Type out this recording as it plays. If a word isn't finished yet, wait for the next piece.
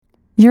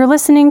You're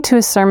listening to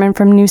a sermon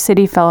from New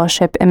City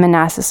Fellowship in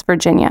Manassas,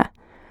 Virginia.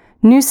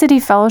 New City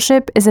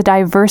Fellowship is a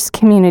diverse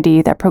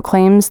community that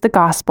proclaims the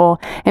gospel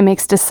and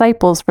makes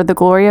disciples for the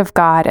glory of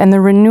God and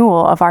the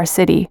renewal of our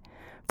city.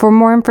 For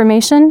more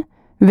information,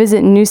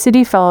 visit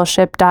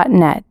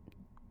newcityfellowship.net.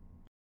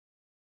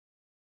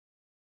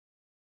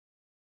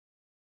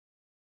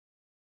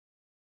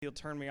 He'll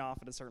turn me off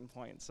at a certain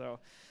point. So,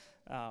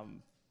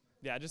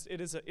 it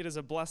is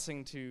a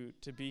blessing to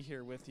be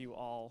here with you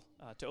all,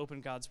 to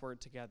open God's Word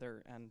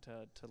together and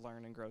to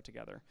learn and grow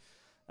together.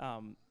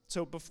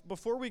 So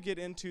before we get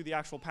into the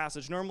actual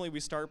passage, normally we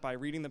start by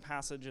reading the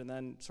passage and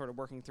then sort of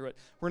working through it.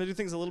 We're going to do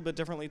things a little bit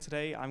differently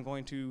today. We're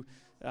going to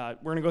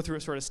go through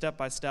it sort of step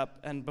by step.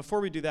 And before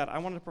we do that, I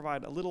wanted to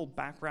provide a little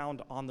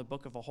background on the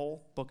book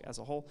as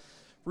a whole.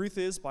 Ruth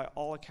is, by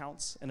all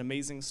accounts, an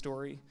amazing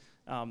story.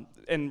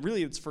 And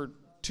really it's for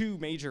two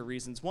major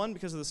reasons. One,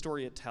 because of the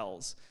story it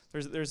tells.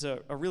 There's a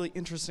really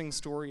interesting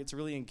story. It's a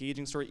really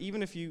engaging story.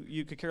 Even if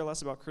you could care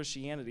less about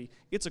Christianity,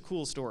 it's a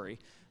cool story.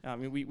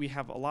 We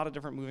have a lot of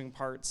different moving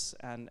parts,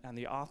 and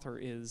the author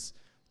is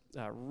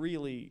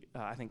really,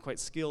 I think, quite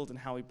skilled in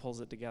how he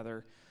pulls it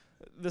together.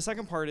 The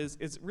second part is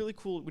it's really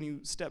cool when you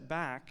step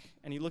back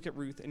and you look at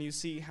Ruth and you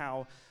see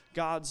how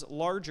God's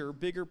larger,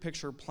 bigger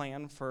picture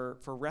plan for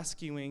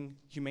rescuing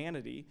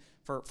humanity,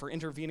 for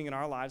intervening in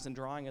our lives and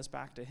drawing us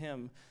back to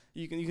Him.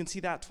 You can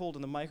see that told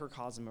in the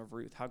microcosm of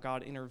Ruth, how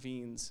God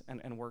intervenes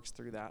and works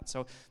through that.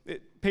 So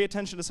pay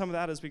attention to some of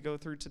that as we go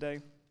through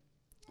today.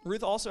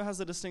 Ruth also has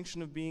the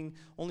distinction of being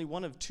only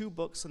one of two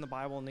books in the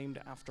Bible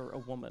named after a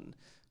woman.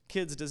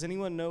 Kids, does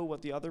anyone know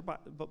what the other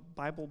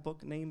Bible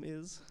book name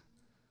is?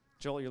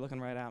 Joel, you're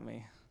looking right at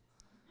me.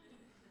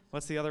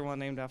 What's the other one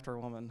named after a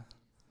woman?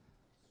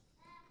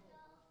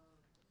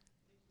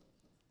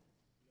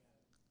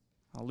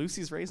 Oh,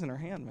 Lucy's raising her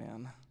hand,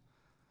 man.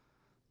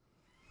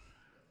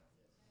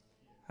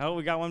 Oh,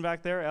 we got one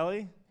back there,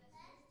 Ellie?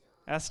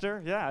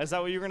 Esther? Yeah, is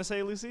that what you were going to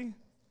say, Lucy?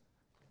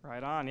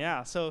 Right on,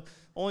 yeah. So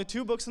only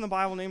two books in the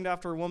Bible named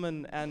after a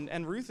woman,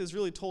 and Ruth is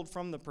really told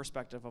from the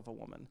perspective of a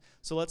woman.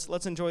 So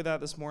let's enjoy that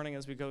this morning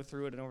as we go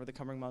through it and over the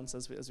coming months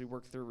as we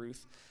work through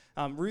Ruth.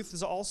 Ruth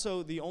is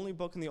also the only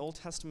book in the Old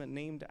Testament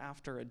named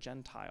after a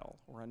Gentile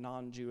or a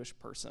non-Jewish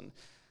person.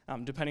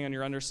 Depending on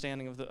your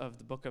understanding of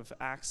the book of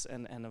Acts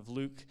and of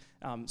Luke,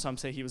 some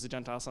say he was a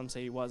Gentile, some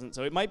say he wasn't.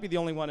 So it might be the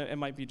only one, it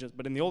might be just,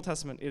 but in the Old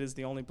Testament, it is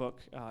the only book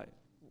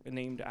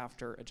named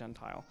after a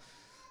Gentile.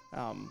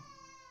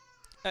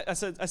 I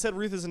said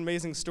Ruth is an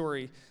amazing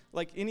story.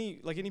 Like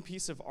any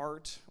piece of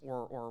art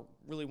or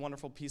really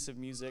wonderful piece of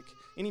music,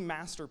 any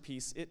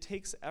masterpiece, it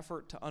takes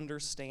effort to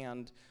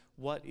understand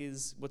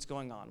what's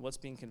going on, what's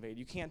being conveyed.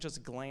 You can't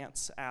just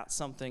glance at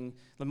something,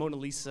 the Mona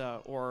Lisa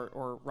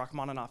or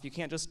Rachmaninoff. You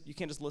can't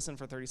just listen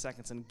for 30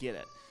 seconds and get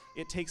it.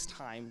 It takes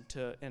time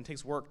and it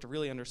takes work to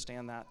really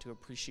understand that, to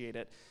appreciate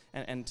it,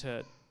 and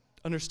to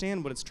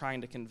understand what it's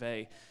trying to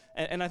convey.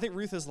 And I think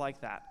Ruth is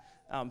like that.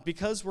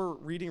 Because we're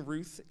reading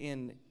Ruth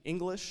in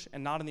English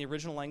and not in the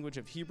original language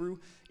of Hebrew,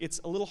 it's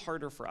a little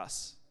harder for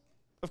us.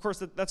 Of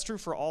course, that's true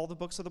for all the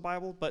books of the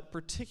Bible, but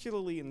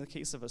particularly in the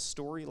case of a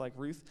story like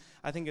Ruth,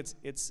 I think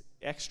it's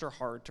extra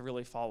hard to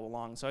really follow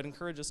along. So I'd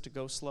encourage us to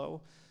go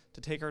slow, to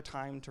take our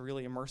time to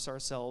really immerse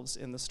ourselves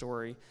in the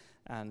story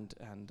and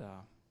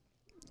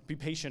be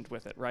patient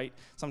with it, right?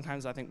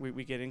 Sometimes I think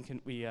we get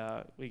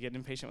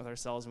impatient with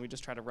ourselves and we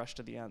just try to rush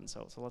to the end.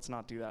 So let's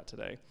not do that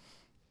today.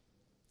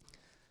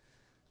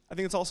 I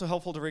think it's also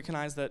helpful to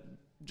recognize that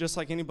just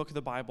like any book of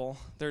the Bible,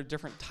 there are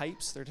different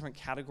types, there are different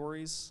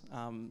categories.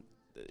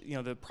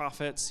 The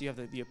prophets, you have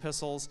the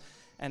epistles,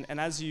 and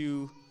as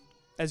you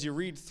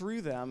read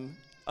through them,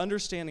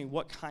 understanding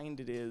what kind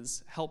it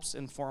is helps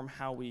inform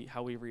how we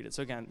read it.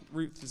 So again,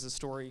 Ruth is a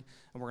story,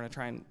 and we're going to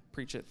try and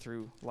preach it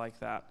through like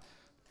that.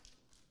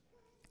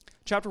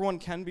 Chapter 1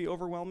 can be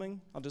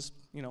overwhelming. I'll just,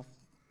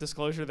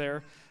 disclosure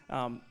there.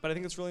 But I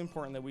think it's really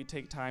important that we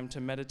take time to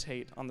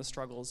meditate on the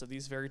struggles of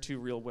these very two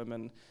real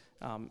women.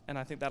 And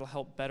I think that'll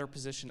help better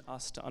position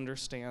us to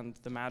understand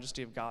the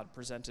majesty of God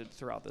presented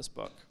throughout this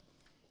book.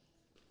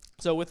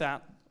 So with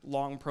that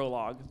long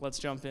prologue, let's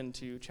jump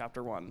into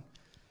chapter 1.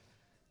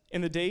 In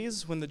the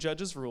days when the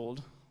judges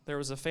ruled, there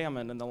was a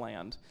famine in the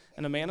land,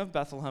 and a man of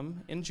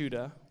Bethlehem in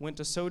Judah went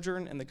to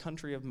sojourn in the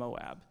country of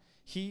Moab,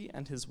 he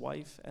and his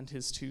wife and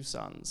his 2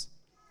 sons.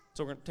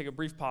 So we're going to take a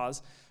brief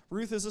pause.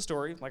 Ruth is a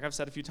story, like I've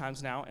said a few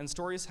times now, and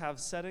stories have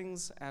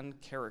settings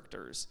and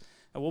characters.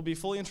 And we'll be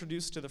fully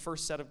introduced to the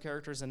first set of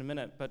characters in a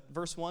minute, but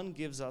verse 1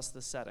 gives us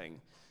the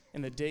setting.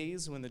 In the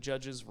days when the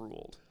judges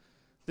ruled.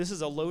 This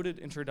is a loaded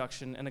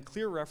introduction and a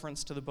clear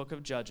reference to the book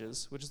of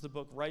Judges, which is the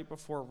book right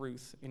before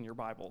Ruth in your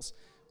Bibles.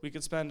 We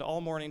could spend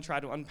all morning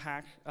trying to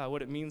unpack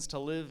what it means to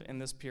live in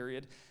this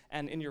period,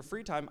 and in your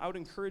free time, I would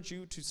encourage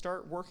you to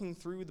start working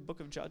through the book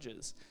of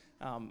Judges.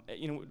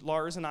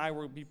 Lars and I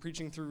will be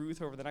preaching through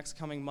Ruth over the next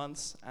coming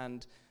months,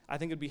 and I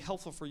think it'd be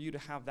helpful for you to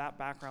have that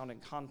background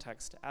and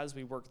context as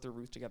we work through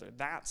Ruth together.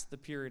 That's the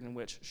period in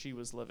which she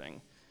was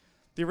living.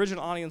 The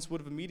original audience would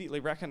have immediately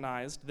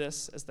recognized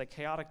this as the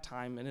chaotic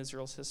time in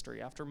Israel's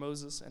history after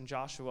Moses and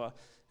Joshua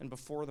and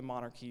before the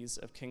monarchies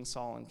of King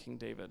Saul and King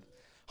David.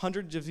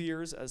 Hundreds of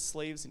years as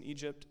slaves in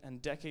Egypt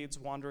and decades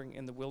wandering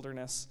in the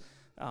wilderness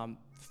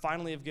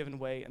finally have given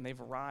way, and they've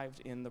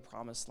arrived in the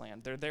promised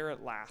land. They're there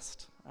at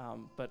last.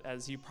 But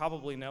as you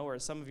probably know, or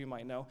as some of you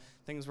might know,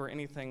 things were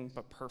anything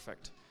but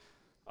perfect.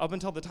 Up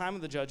until the time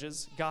of the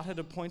judges, God had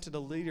appointed a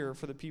leader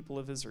for the people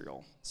of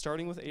Israel,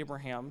 starting with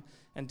Abraham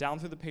and down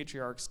through the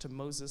patriarchs to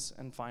Moses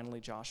and finally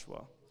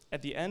Joshua.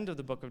 At the end of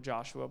the book of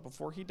Joshua,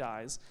 before he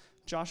dies,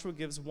 Joshua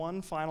gives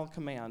one final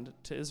command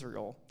to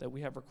Israel that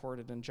we have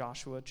recorded in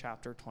Joshua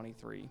chapter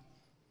 23.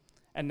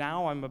 And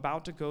now I'm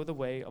about to go the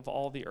way of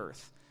all the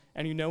earth,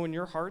 and you know in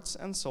your hearts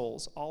and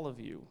souls, all of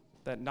you,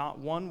 that not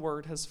one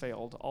word has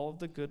failed, all of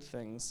the good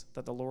things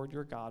that the Lord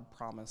your God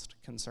promised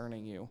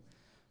concerning you.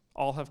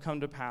 All have come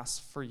to pass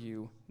for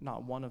you,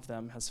 not one of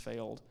them has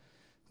failed.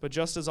 But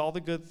just as all the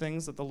good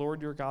things that the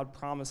Lord your God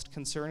promised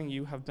concerning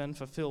you have been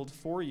fulfilled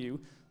for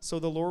you, so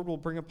the Lord will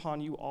bring upon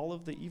you all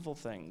of the evil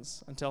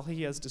things until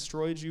he has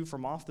destroyed you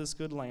from off this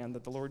good land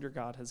that the Lord your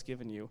God has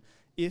given you,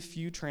 if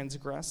you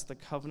transgress the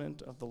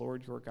covenant of the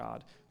Lord your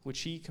God,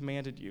 which he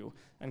commanded you,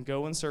 and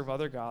go and serve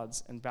other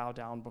gods and bow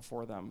down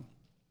before them.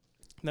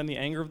 Then the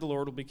anger of the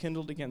Lord will be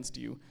kindled against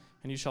you,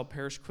 and you shall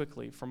perish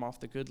quickly from off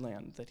the good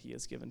land that he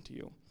has given to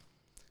you.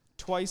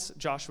 Twice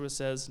Joshua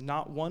says,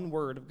 not one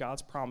word of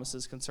God's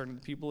promises concerning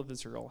the people of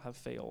Israel have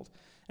failed,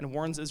 and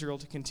warns Israel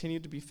to continue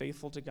to be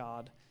faithful to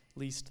God,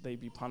 lest they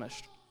be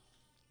punished.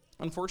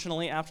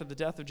 Unfortunately, after the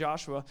death of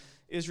Joshua,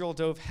 Israel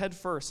dove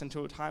headfirst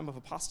into a time of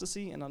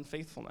apostasy and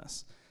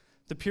unfaithfulness.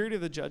 The period of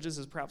the Judges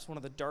is perhaps one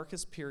of the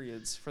darkest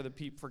periods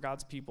for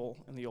God's people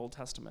in the Old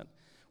Testament,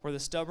 where the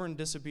stubborn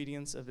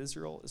disobedience of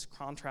Israel is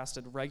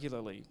contrasted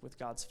regularly with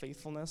God's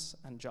faithfulness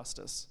and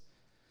justice.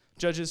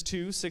 Judges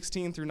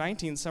 2:16 through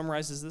 19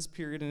 summarizes this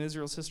period in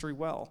Israel's history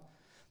well.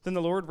 Then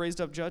the Lord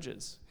raised up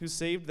judges, who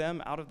saved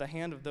them out of the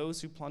hand of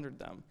those who plundered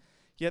them.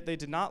 Yet they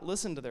did not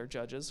listen to their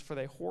judges, for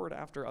they whored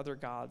after other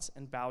gods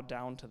and bowed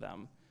down to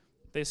them.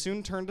 They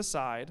soon turned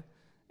aside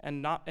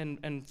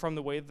and from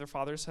the way that their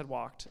fathers had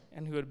walked,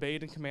 and who had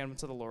obeyed the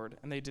commandments of the Lord,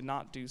 and they did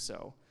not do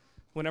so.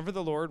 Whenever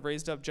the Lord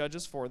raised up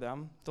judges for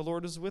them, the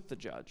Lord was with the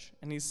judge,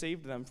 and he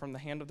saved them from the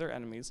hand of their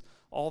enemies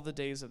all the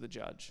days of the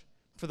judge.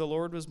 For the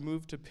Lord was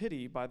moved to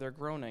pity by their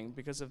groaning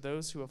because of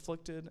those who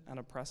afflicted and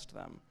oppressed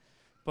them.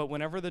 But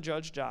whenever the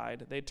judge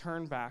died, they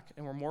turned back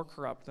and were more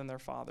corrupt than their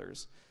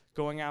fathers,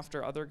 going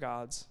after other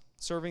gods,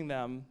 serving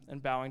them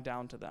and bowing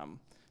down to them.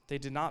 They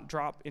did not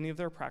drop any of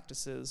their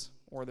practices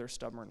or their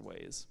stubborn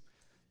ways.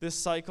 This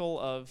cycle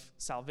of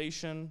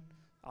salvation,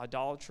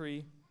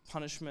 idolatry,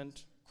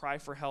 punishment, cry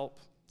for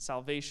help,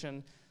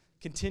 salvation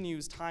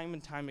continues time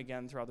and time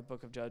again throughout the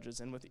book of Judges,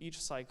 and with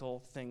each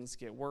cycle, things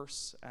get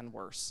worse and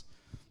worse.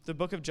 The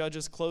book of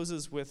Judges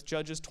closes with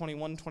Judges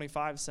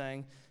 21:25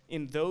 saying,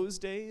 "In those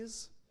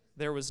days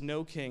there was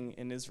no king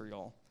in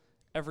Israel.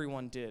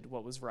 Everyone did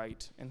what was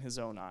right in his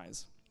own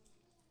eyes."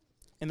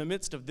 In the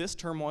midst of this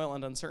turmoil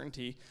and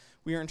uncertainty,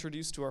 we are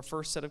introduced to our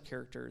first set of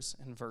characters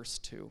in verse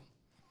 2.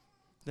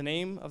 The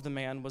name of the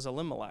man was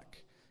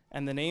Elimelech,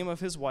 and the name of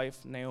his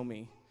wife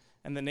Naomi,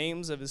 and the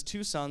names of his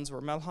two sons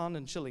were Mahlon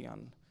and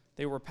Chilion.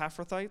 They were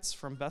Paphrathites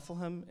from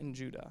Bethlehem in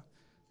Judah.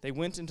 They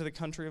went into the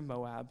country of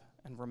Moab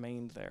and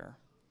remained there.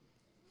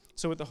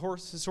 So with the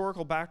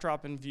historical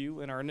backdrop in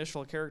view in our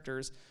initial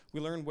characters,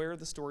 we learn where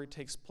the story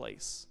takes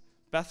place: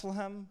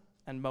 Bethlehem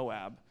and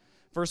Moab.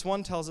 Verse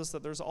 1 tells us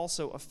that there's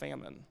also a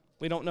famine.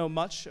 We don't know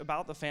much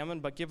about the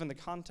famine, but given the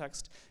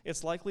context,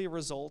 it's likely a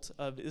result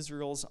of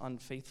Israel's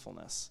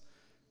unfaithfulness.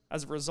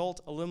 As a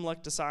result,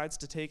 Elimelech decides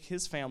to take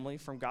his family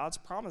from God's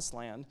promised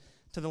land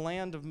to the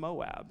land of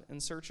Moab in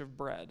search of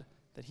bread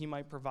that he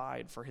might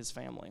provide for his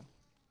family.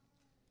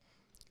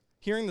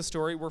 Hearing the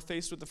story, we're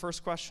faced with the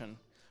first question.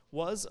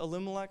 Was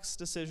Elimelech's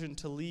decision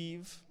to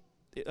leave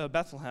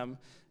Bethlehem,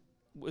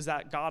 was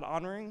that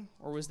God-honoring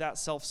or was that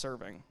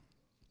self-serving?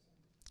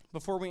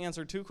 Before we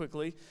answer too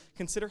quickly,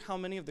 consider how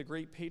many of the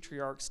great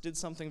patriarchs did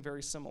something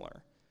very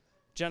similar.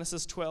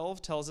 Genesis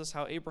 12 tells us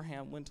how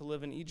Abraham went to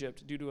live in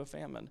Egypt due to a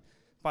famine.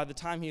 By the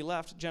time he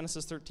left,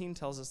 Genesis 13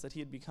 tells us that he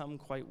had become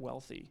quite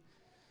wealthy.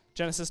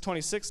 Genesis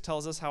 26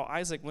 tells us how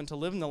Isaac went to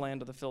live in the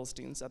land of the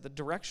Philistines at the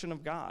direction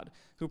of God,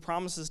 who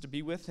promises to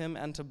be with him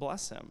and to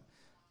bless him.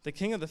 The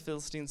king of the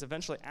Philistines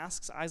eventually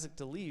asks Isaac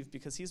to leave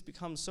because he's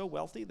become so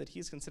wealthy that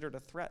he's considered a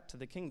threat to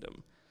the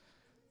kingdom.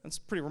 That's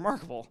pretty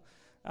remarkable.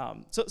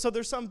 So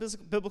there's some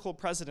biblical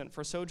precedent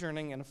for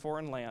sojourning in a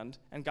foreign land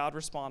and God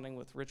responding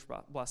with rich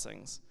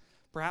blessings.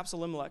 Perhaps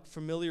Elimelech,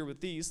 familiar with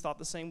these, thought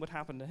the same would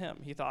happen to him.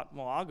 He thought,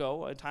 well, I'll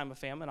go at a time of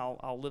famine,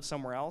 I'll live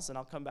somewhere else, and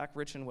I'll come back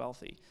rich and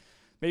wealthy.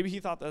 Maybe he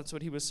thought that's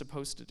what he was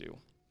supposed to do.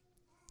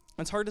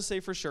 It's hard to say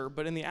for sure,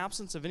 but in the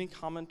absence of any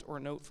comment or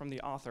note from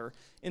the author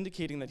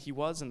indicating that he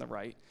was in the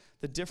right,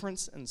 the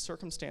difference in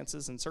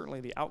circumstances and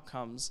certainly the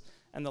outcomes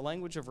and the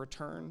language of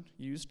return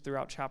used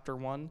throughout chapter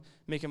 1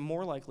 make it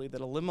more likely that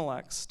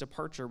Elimelech's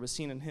departure was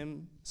seen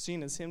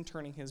as him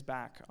turning his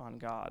back on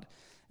God.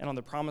 and on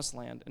the promised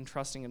land, and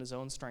trusting in his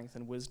own strength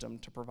and wisdom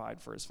to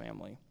provide for his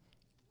family.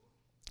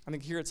 I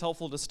think here it's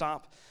helpful to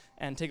stop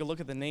and take a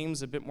look at the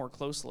names a bit more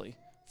closely.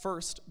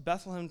 First,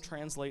 Bethlehem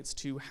translates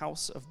to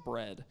house of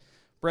bread.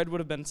 Bread would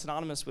have been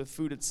synonymous with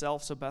food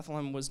itself, so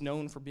Bethlehem was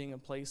known for being a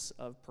place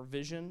of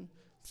provision,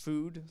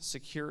 food,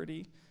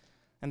 security,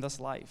 and thus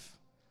life.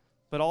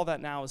 But all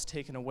that now is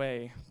taken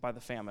away by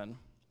the famine.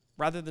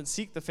 Rather than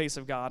seek the face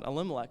of God,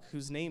 Elimelech,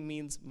 whose name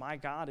means "my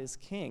God is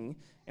king,"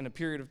 in a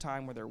period of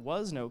time where there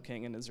was no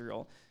king in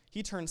Israel,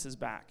 he turns his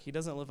back. He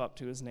doesn't live up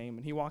to his name,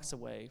 and he walks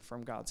away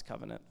from God's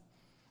covenant.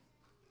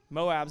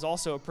 Moab's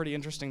also a pretty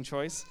interesting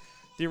choice.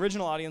 The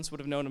original audience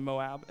would have known of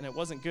Moab, and it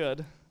wasn't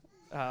good.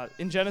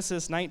 In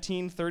Genesis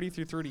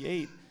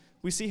 19:30-38,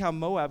 we see how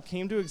Moab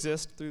came to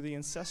exist through the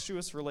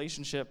incestuous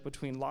relationship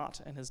between Lot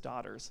and his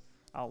daughters.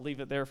 I'll leave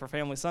it there for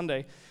Family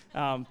Sunday,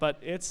 but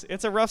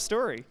it's a rough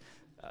story.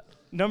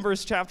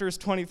 Numbers chapters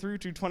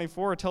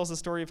 23-24 tells the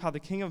story of how the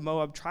king of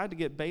Moab tried to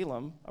get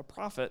Balaam, a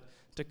prophet,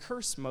 to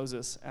curse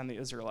Moses and the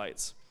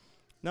Israelites.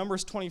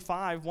 Numbers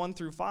 25,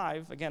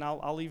 1-5, again,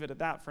 I'll leave it at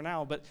that for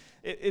now, but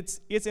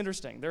it's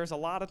interesting. There's a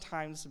lot of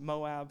times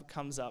Moab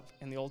comes up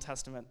in the Old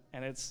Testament,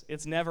 and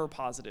it's never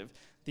positive.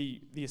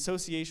 The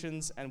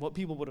associations and what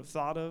people would have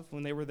thought of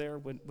when they were there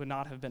would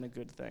not have been a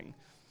good thing.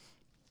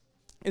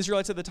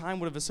 Israelites at the time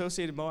would have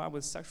associated Moab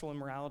with sexual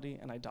immorality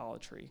and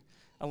idolatry,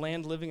 a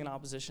land living in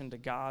opposition to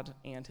God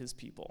and his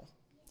people.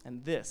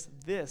 And this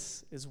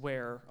is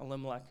where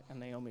Elimelech and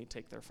Naomi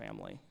take their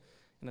family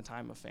in a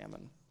time of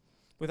famine.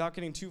 Without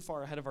getting too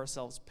far ahead of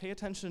ourselves, pay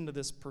attention to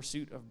this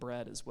pursuit of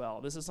bread as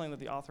well. This is something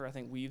that the author, I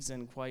think, weaves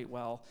in quite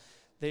well.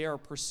 They are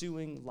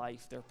pursuing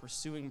life. They're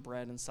pursuing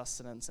bread and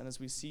sustenance. And as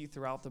we see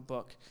throughout the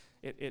book,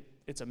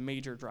 it's a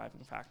major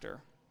driving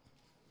factor.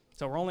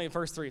 So we're only at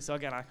verse 3. So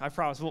again, I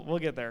promise we'll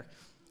get there.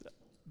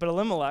 But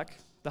Elimelech,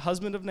 the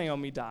husband of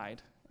Naomi,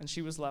 died, and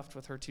she was left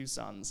with her 2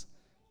 sons.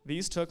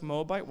 These took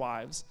Moabite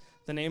wives.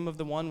 The name of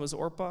the one was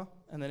Orpah,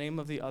 and the name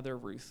of the other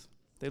Ruth.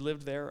 They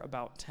lived there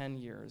about 10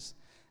 years.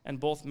 And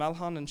both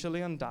Mahlon and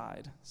Chilion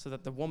died, so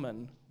that the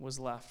woman was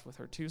left with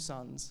her 2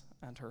 sons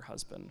and her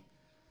husband.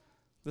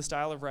 The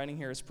style of writing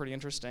here is pretty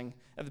interesting.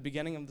 At the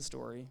beginning of the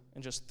story,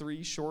 in just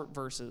 3 short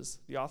verses,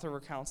 the author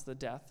recounts the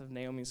death of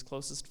Naomi's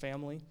closest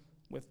family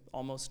with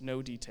almost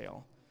no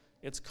detail.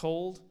 It's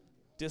cold,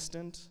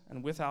 distant,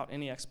 and without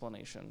any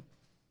explanation.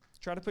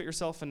 Try to put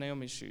yourself in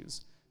Naomi's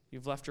shoes.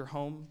 You've left your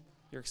home,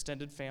 your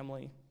extended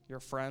family, your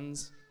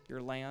friends,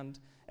 your land,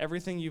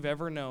 everything you've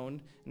ever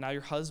known, and now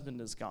your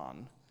husband is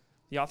gone.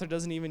 The author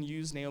doesn't even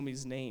use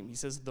Naomi's name. He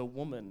says the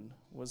woman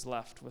was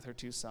left with her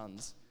 2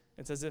 sons.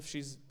 It's as if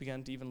she's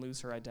begun to even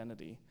lose her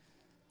identity.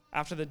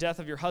 After the death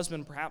of your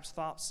husband, perhaps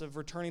thoughts of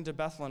returning to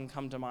Bethlehem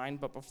come to mind,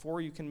 but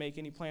before you can make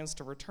any plans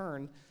to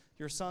return,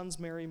 your sons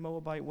marry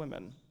Moabite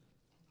women.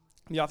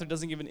 The author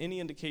doesn't give any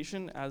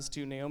indication as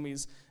to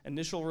Naomi's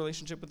initial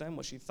relationship with them,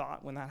 what she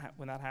thought when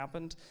that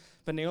happened,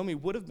 but Naomi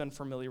would have been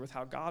familiar with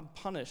how God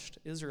punished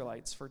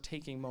Israelites for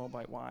taking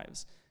Moabite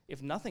wives.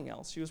 If nothing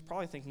else, she was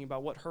probably thinking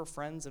about what her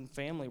friends and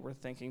family were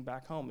thinking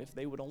back home if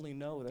they would only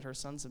know that her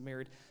sons had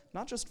married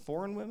not just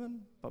foreign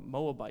women, but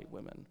Moabite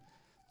women.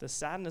 The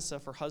sadness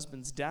of her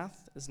husband's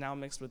death is now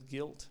mixed with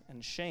guilt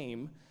and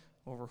shame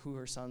over who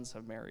her sons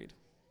have married.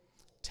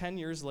 10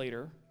 years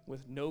later,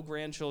 with no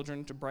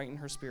grandchildren to brighten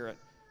her spirit,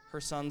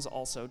 her sons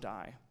also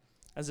die.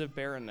 As if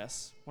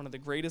barrenness, one of the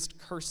greatest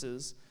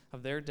curses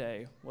of their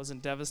day,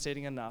 wasn't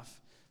devastating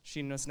enough,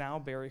 she must now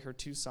bury her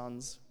 2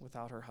 sons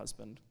without her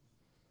husband.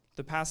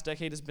 The past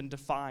decade has been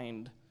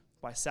defined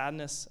by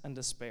sadness and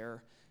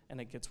despair, and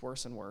it gets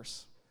worse and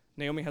worse.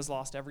 Naomi has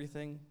lost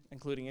everything,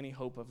 including any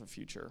hope of a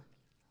future.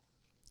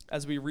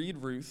 As we read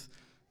Ruth,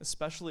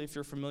 especially if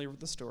you're familiar with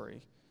the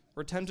story,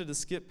 we're tempted to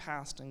skip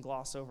past and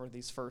gloss over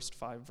these first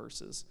 5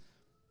 verses.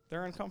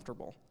 They're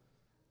uncomfortable.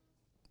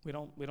 We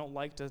don't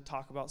like to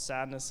talk about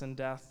sadness and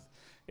death.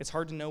 It's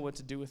hard to know what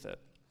to do with it.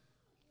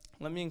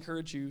 Let me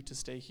encourage you to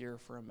stay here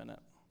for a minute.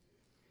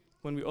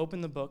 When we open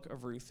the book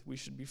of Ruth, we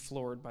should be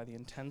floored by the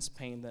intense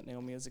pain that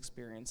Naomi has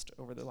experienced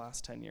over the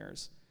last 10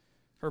 years.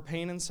 Her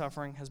pain and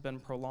suffering has been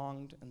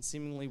prolonged and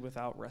seemingly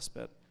without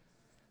respite.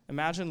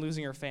 Imagine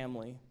losing your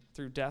family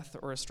through death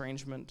or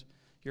estrangement,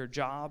 your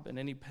job and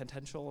any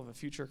potential of a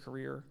future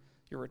career,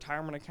 your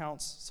retirement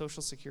accounts,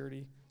 Social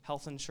Security,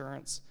 health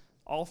insurance,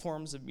 all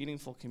forms of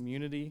meaningful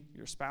community,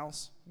 your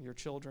spouse, your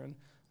children,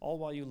 all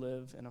while you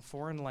live in a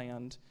foreign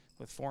land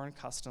with foreign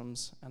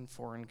customs and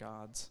foreign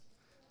gods.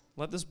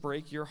 Let this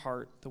break your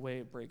heart the way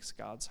it breaks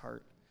God's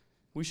heart.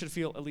 We should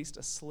feel at least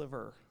a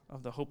sliver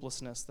of the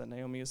hopelessness that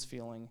Naomi is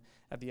feeling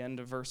at the end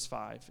of verse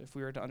 5 if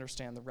we are to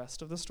understand the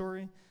rest of the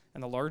story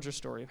and the larger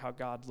story of how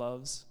God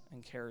loves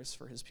and cares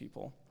for his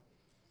people.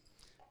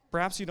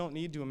 Perhaps you don't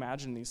need to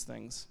imagine these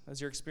things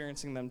as you're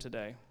experiencing them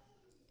today.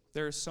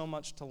 There is so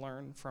much to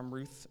learn from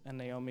Ruth and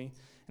Naomi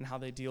and how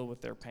they deal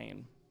with their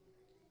pain.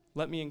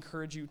 Let me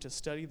encourage you to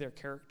study their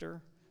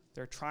character,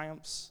 their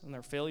triumphs, and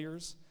their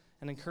failures,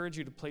 and encourage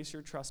you to place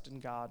your trust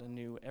in God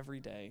anew every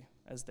day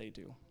as they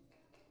do.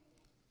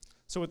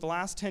 So with the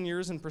last 10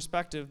 years in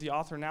perspective, the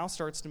author now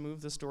starts to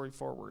move the story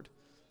forward.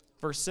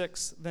 Verse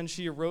 6, then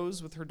she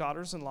arose with her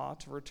daughters-in-law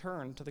to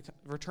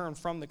return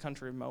from the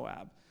country of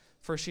Moab,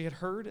 for she had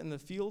heard in the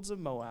fields of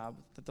Moab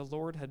that the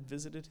Lord had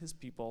visited his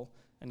people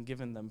and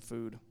given them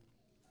food.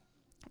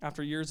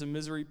 After years of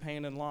misery,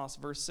 pain, and loss,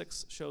 verse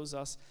 6 shows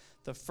us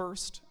the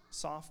first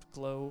soft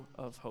glow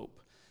of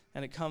hope,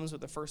 and it comes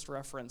with the first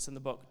reference in the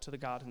book to the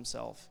God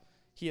himself.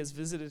 He has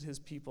visited his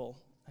people,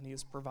 and he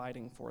is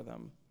providing for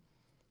them.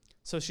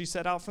 So she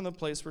set out from the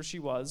place where she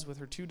was with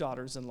her 2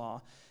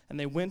 daughters-in-law, and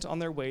they went on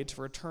their way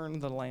to return to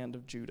the land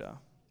of Judah.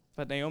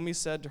 But Naomi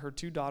said to her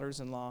 2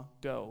 daughters-in-law,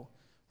 go,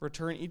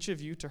 return each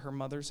of you to her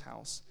mother's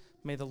house.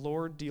 May the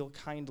Lord deal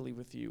kindly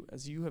with you,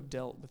 as you have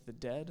dealt with the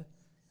dead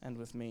and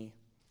with me.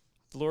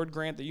 The Lord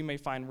grant that you may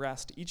find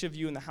rest, each of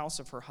you in the house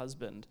of her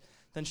husband.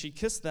 Then she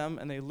kissed them,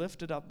 and they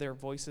lifted up their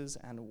voices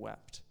and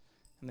wept.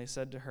 And they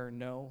said to her,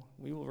 no,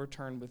 we will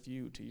return with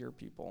you to your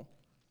people.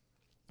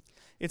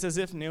 It's as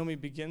if Naomi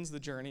begins the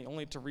journey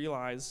only to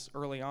realize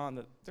early on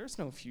that there's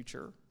no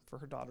future for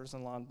her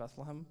daughters-in-law in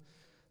Bethlehem.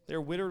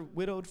 They're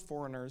widowed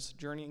foreigners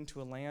journeying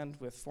to a land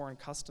with foreign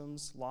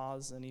customs,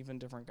 laws, and even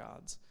different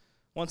gods.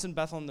 Once in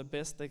Bethlehem, the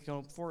best they can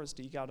hope for is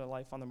to eke out a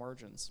life on the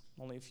margins,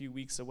 only a few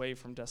weeks away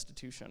from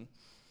destitution.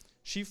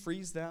 She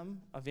frees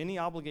them of any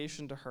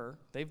obligation to her.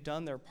 They've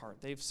done their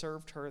part. They've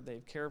served her.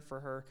 They've cared for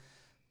her.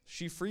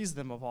 She frees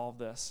them of all of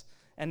this,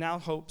 and now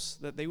hopes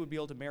that they would be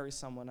able to marry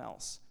someone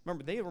else.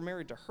 Remember, they were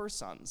married to her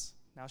sons.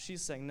 Now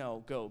she's saying,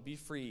 no, go, be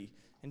free,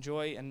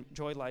 enjoy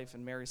life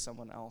and marry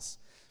someone else.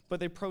 But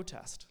they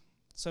protest.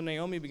 So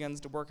Naomi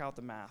begins to work out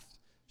the math,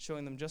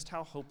 showing them just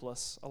how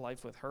hopeless a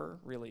life with her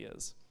really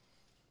is.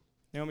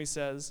 Naomi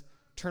says,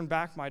 turn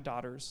back, my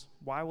daughters.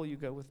 Why will you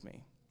go with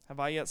me? Have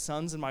I yet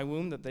sons in my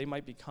womb that they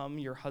might become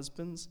your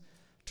husbands?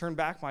 Turn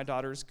back, my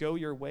daughters, go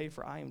your way,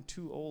 for I am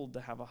too old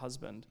to have a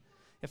husband.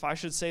 If I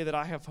should say that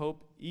I have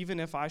hope, even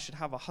if I should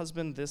have a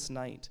husband this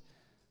night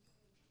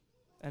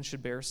and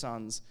should bear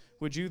sons,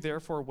 would you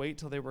therefore wait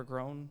till they were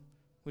grown?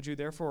 Would you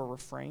therefore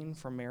refrain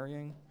from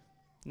marrying?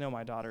 No,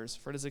 my daughters,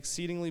 for it is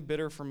exceedingly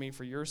bitter for me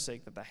for your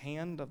sake that the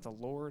hand of the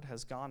Lord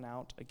has gone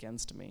out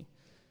against me.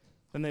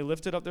 Then they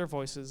lifted up their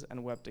voices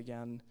and wept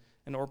again,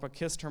 and Orpah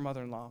kissed her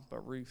mother-in-law,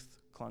 but Ruth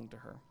clung to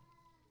her.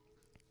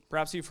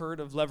 Perhaps you've heard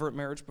of levirate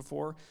marriage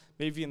before,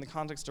 maybe in the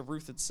context of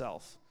Ruth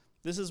itself.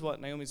 This is what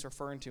Naomi's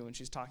referring to when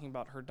she's talking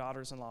about her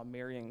daughters-in-law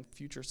marrying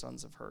future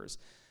sons of hers.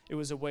 It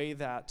was a way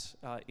that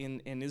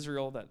in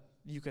Israel that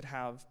you could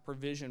have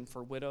provision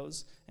for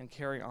widows and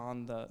carry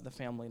on the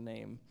family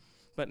name.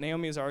 But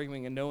Naomi is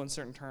arguing in no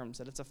uncertain terms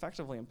that it's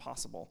effectively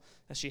impossible,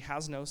 as she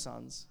has no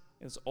sons,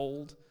 is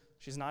old,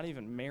 she's not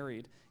even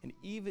married, and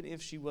even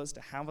if she was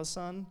to have a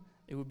son,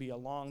 it would be a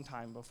long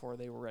time before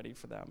they were ready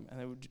for them,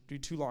 and it would be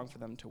too long for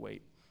them to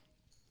wait.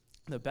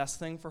 The best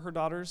thing for her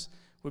daughters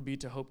would be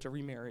to hope to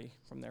remarry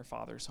from their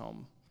father's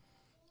home.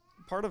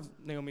 Part of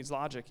Naomi's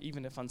logic,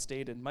 even if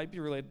unstated, might be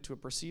related to a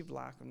perceived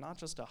lack of not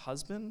just a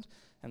husband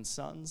and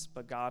sons,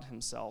 but God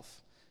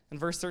himself. In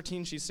verse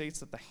 13, she states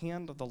that the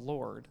hand of the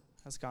Lord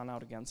has gone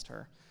out against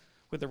her.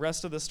 With the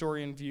rest of the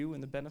story in view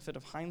and the benefit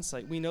of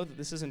hindsight, we know that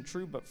this isn't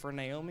true, but for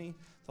Naomi,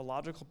 the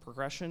logical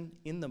progression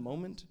in the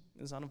moment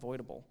is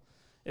unavoidable.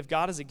 If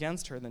God is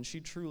against her, then she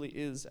truly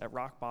is at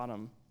rock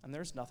bottom, and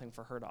there's nothing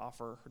for her to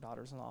offer her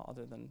daughters-in-law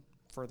other than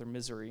further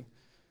misery.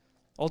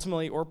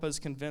 Ultimately, Orpah is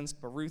convinced,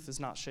 but Ruth is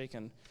not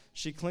shaken.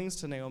 She clings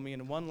to Naomi,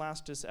 and in one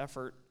last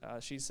effort,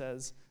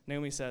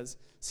 Naomi says,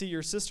 see,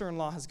 your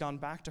sister-in-law has gone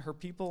back to her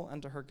people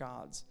and to her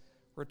gods.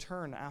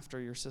 Return after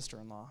your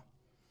sister-in-law.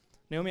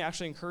 Naomi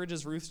actually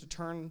encourages Ruth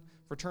to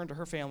return to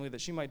her family that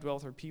she might dwell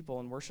with her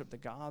people and worship the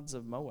gods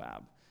of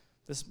Moab.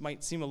 This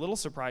might seem a little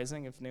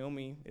surprising if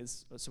Naomi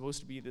is supposed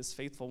to be this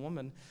faithful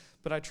woman,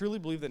 but I truly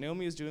believe that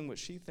Naomi is doing what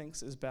she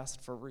thinks is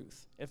best for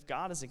Ruth. If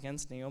God is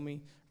against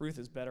Naomi, Ruth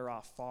is better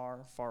off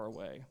far, far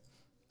away.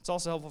 It's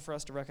also helpful for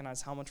us to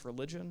recognize how much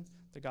religion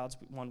the gods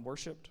one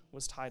worshipped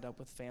was tied up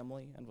with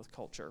family and with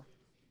culture.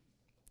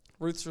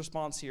 Ruth's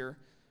response here,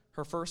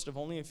 her first of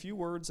only a few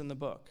words in the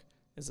book,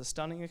 is a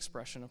stunning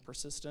expression of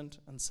persistent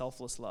and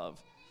selfless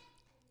love,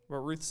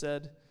 where Ruth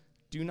said,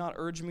 do not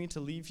urge me to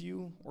leave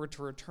you or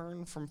to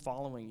return from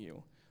following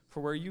you.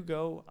 For where you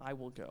go, I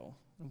will go,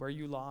 and where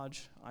you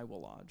lodge, I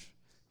will lodge.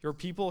 Your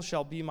people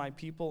shall be my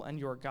people, and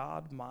your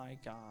God, my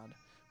God.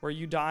 Where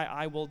you die,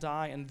 I will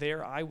die, and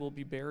there I will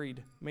be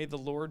buried. May the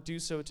Lord do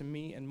so to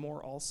me, and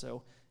more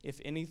also, if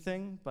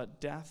anything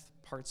but death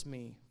parts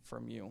me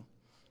from you.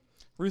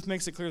 Ruth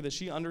makes it clear that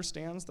she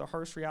understands the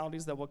harsh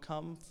realities that will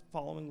come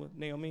following with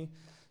Naomi,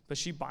 but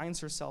she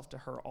binds herself to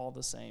her all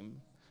the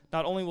same.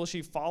 Not only will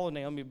she follow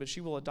Naomi, but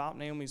she will adopt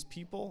Naomi's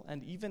people,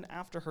 and even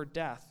after her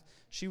death,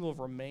 she will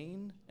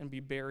remain and be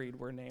buried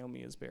where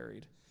Naomi is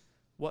buried.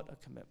 What a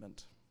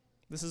commitment.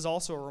 This is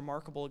also a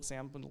remarkable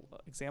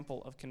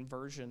example of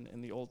conversion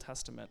in the Old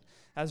Testament,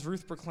 as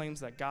Ruth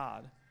proclaims that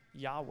God,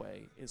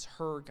 Yahweh, is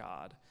her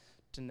God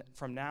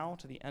from now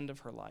to the end of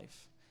her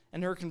life.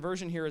 And her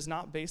conversion here is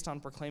not based on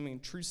proclaiming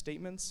true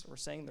statements or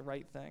saying the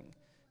right thing.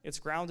 It's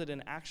grounded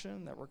in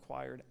action that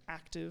required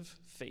active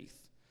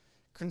faith.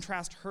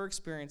 Contrast her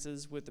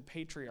experiences with the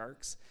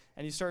patriarchs,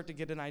 and you start to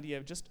get an idea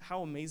of just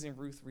how amazing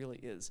Ruth really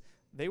is.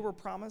 They were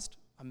promised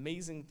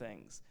amazing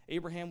things.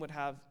 Abraham would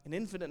have an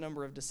infinite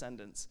number of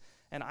descendants,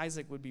 and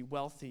Isaac would be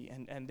wealthy,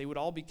 and they would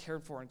all be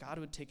cared for, and God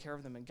would take care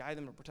of them and guide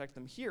them and protect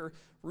them. Here,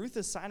 Ruth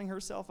is signing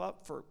herself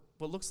up for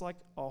what looks like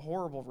a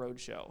horrible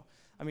roadshow.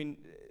 I mean,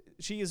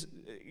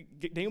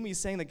 Naomi is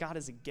saying that God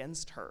is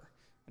against her,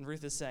 and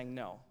Ruth is saying,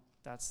 no,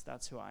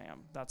 that's who I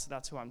am.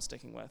 That's who I'm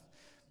sticking with.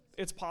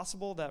 It's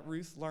possible that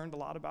Ruth learned a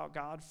lot about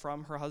God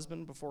from her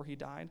husband before he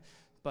died,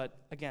 but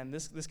again,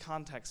 this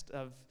context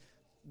of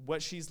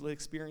what she's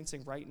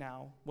experiencing right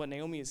now, what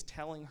Naomi is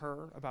telling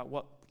her about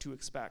what to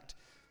expect,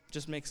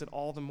 just makes it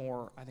all the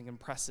more, I think,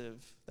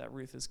 impressive that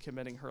Ruth is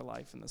committing her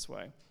life in this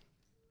way.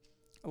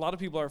 A lot of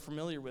people are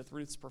familiar with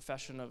Ruth's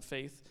profession of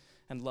faith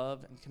and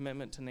love and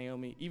commitment to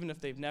Naomi, even if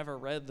they've never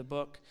read the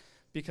book,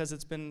 because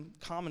it's been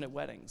common at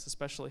weddings,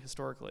 especially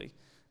historically.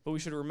 But we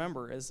should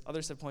remember, as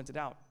others have pointed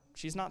out,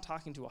 she's not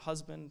talking to a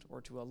husband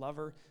or to a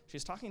lover.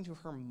 She's talking to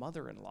her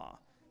mother-in-law.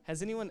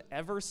 Has anyone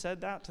ever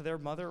said that to their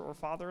mother or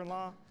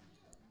father-in-law?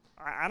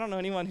 I don't know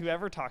anyone who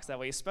ever talks that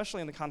way,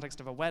 especially in the context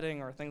of a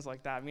wedding or things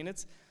like that. I mean,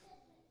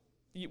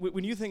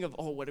 when you think of,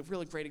 what a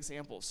really great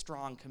example of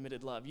strong,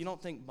 committed love, you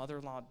don't think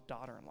mother-in-law,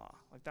 daughter-in-law.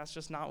 Like, that's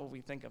just not what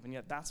we think of, and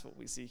yet that's what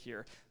we see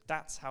here.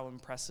 That's how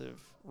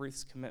impressive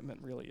Ruth's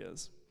commitment really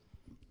is.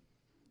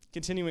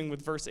 Continuing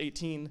with verse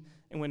 18,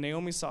 and when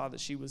Naomi saw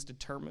that she was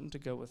determined to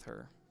go with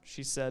her,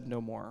 she said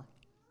no more.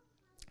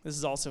 This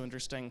is also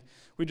interesting.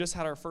 We just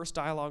had our first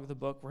dialogue of the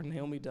book where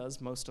Naomi does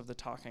most of the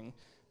talking,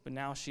 but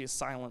now she is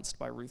silenced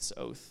by Ruth's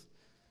oath.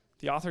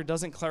 The author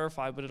doesn't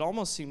clarify, but it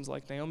almost seems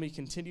like Naomi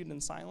continued in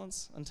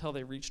silence until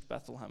they reached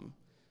Bethlehem.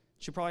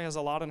 She probably has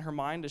a lot in her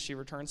mind as she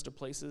returns to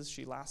places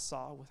she last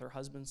saw with her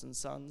husbands and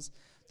sons.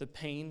 The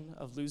pain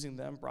of losing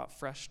them brought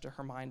fresh to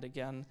her mind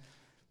again.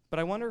 But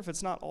I wonder if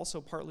it's not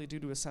also partly due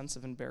to a sense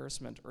of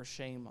embarrassment or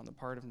shame on the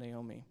part of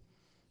Naomi.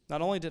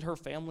 Not only did her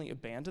family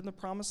abandon the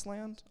promised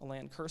land, a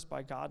land cursed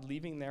by God,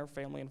 leaving their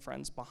family and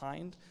friends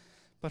behind,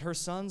 but her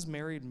sons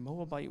married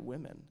Moabite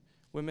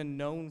women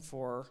known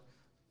for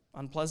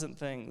unpleasant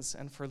things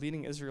and for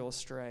leading Israel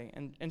astray.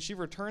 And she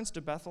returns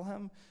to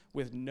Bethlehem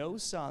with no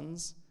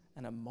sons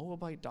and a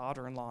Moabite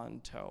daughter-in-law in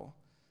tow.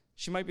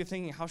 She might be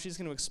thinking how she's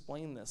going to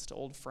explain this to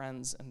old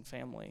friends and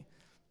family.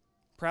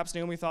 Perhaps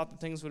Naomi thought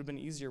that things would have been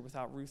easier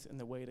without Ruth in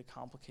the way to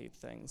complicate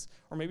things.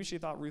 Or maybe she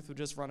thought Ruth would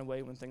just run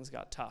away when things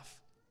got tough.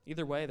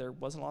 Either way, there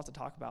wasn't a lot to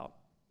talk about.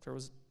 There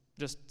was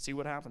just see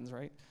what happens,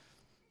 right?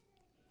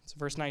 So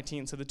verse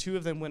 19, so the two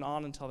of them went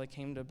on until they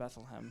came to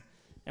Bethlehem.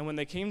 And when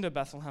they came to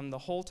Bethlehem, the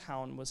whole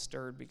town was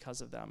stirred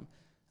because of them.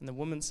 And the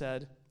woman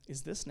said,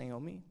 "Is this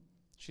Naomi?"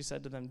 She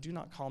said to them, "Do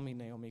not call me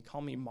Naomi,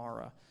 call me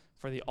Mara,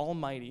 for the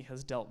Almighty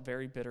has dealt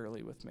very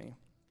bitterly with me.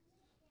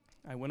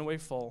 I went away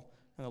full,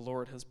 and the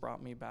Lord has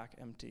brought me back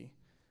empty.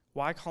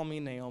 Why call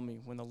me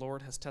Naomi when the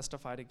Lord has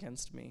testified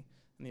against me,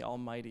 and the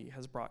Almighty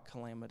has brought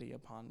calamity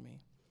upon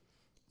me?"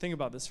 Think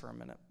about this for a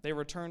minute. They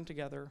returned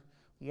together,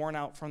 worn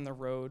out from the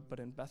road, but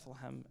in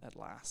Bethlehem at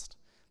last.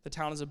 The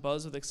town is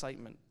abuzz with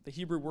excitement. The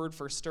Hebrew word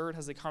for stirred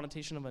has the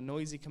connotation of a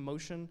noisy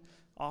commotion,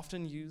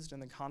 often used in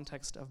the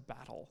context of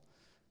battle.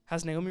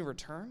 Has Naomi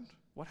returned?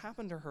 What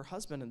happened to her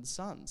husband and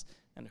sons?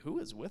 And who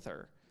is with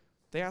her?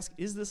 They ask,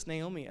 "Is this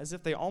Naomi?" as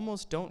if they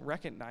almost don't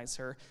recognize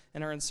her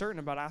and are uncertain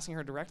about asking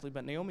her directly,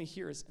 but Naomi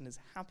hears and is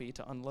happy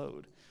to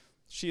unload.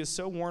 She is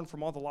so worn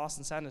from all the loss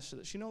and sadness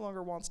that she no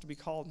longer wants to be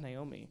called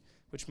Naomi,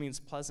 which means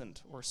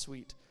pleasant or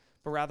sweet,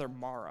 but rather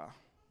Mara,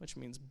 which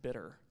means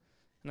bitter.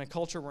 In a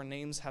culture where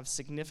names have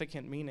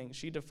significant meaning,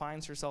 she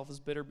defines herself as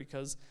bitter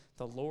because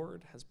the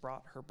Lord has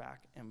brought her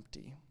back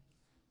empty.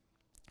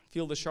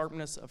 Feel the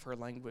sharpness of her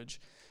language.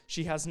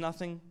 She has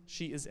nothing,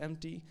 she is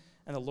empty,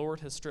 and the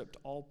Lord has stripped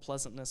all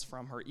pleasantness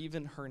from her,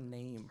 even her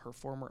name, her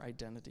former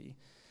identity.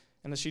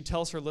 And as she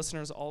tells her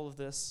listeners all of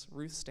this,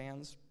 Ruth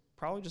stands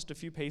probably just a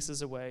few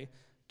paces away,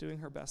 doing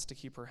her best to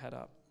keep her head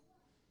up.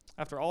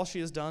 After all she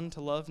has done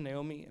to love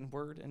Naomi in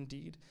word and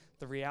deed,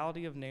 the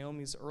reality of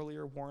Naomi's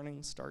earlier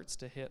warning starts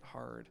to hit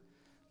hard.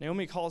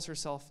 Naomi calls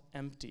herself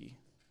empty,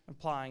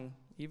 implying,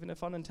 even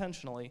if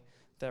unintentionally,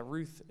 that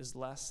Ruth is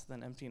less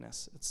than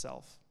emptiness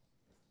itself.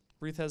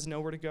 Ruth has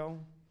nowhere to go,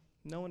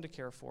 no one to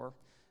care for,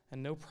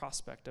 and no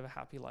prospect of a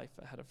happy life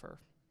ahead of her.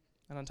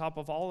 And on top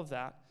of all of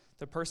that,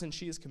 the person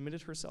she has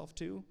committed herself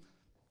to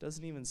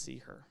doesn't even see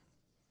her.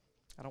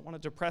 I don't want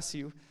to depress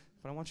you,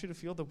 but I want you to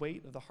feel the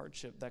weight of the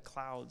hardship that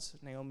clouds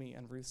Naomi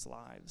and Ruth's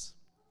lives.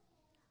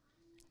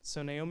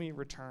 So Naomi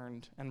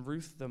returned, and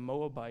Ruth the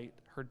Moabite,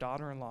 her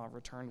daughter-in-law,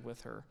 returned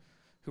with her,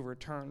 who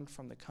returned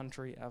from the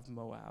country of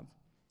Moab.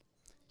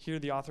 Here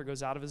the author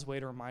goes out of his way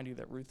to remind you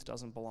that Ruth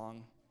doesn't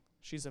belong.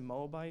 She's a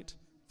Moabite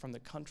from the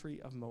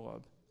country of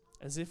Moab,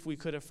 as if we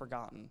could have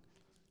forgotten.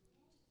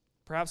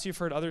 Perhaps you've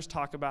heard others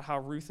talk about how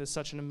Ruth is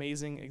such an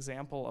amazing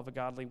example of a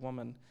godly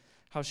woman,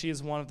 how she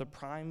is one of the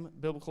prime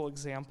biblical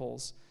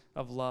examples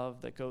of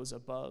love that goes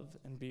above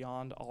and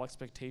beyond all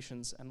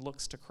expectations and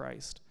looks to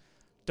Christ.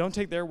 Don't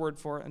take their word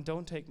for it, and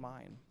don't take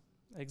mine.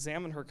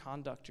 Examine her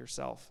conduct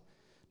yourself.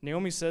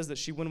 Naomi says that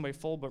she went away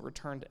full but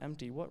returned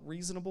empty. What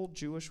reasonable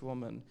Jewish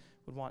woman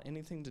would want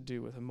anything to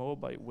do with a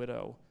Moabite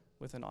widow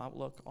with an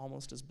outlook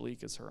almost as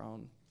bleak as her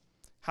own?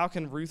 How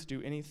can Ruth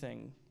do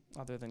anything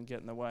other than get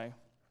in the way?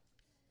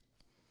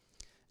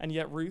 And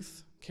yet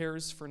Ruth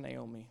cares for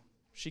Naomi.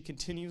 She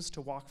continues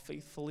to walk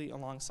faithfully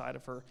alongside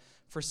of her,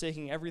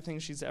 forsaking everything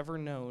she's ever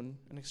known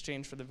in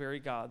exchange for the very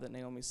God that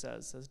Naomi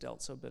says has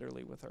dealt so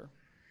bitterly with her.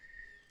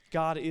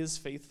 God is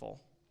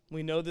faithful.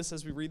 We know this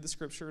as we read the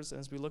scriptures and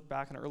as we look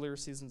back in earlier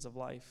seasons of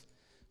life.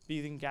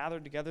 Being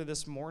gathered together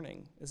this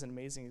morning is an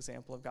amazing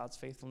example of God's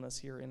faithfulness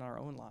here in our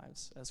own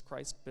lives as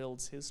Christ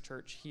builds his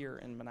church here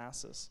in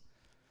Manassas.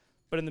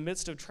 But in the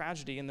midst of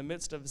tragedy, in the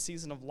midst of a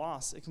season of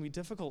loss, it can be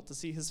difficult to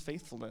see his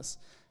faithfulness,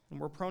 and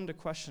we're prone to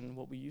question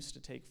what we used to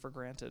take for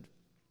granted.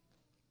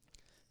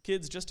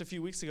 Kids, just a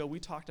few weeks ago, we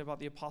talked about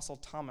the Apostle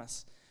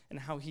Thomas and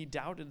how he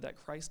doubted that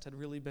Christ had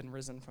really been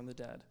risen from the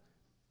dead.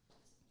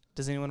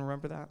 Does anyone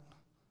remember that?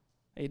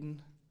 Aiden?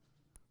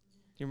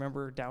 Do you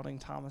remember doubting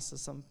Thomas,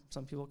 as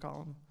some people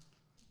call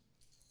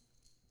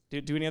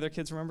him? Do any other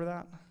kids remember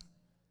that?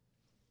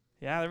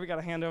 Yeah, there we got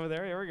a hand over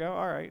there. Here we go.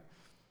 All right.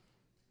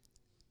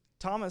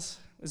 Thomas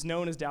is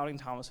known as Doubting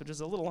Thomas, which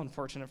is a little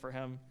unfortunate for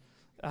him.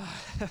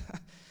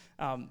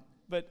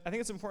 But I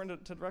think it's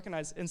important to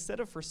recognize, instead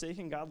of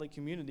forsaking godly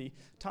community,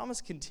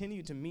 Thomas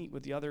continued to meet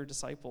with the other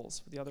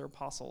disciples, with the other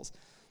apostles.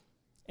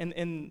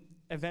 And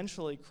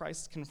eventually,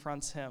 Christ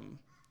confronts him.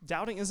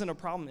 Doubting isn't a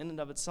problem in and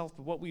of itself,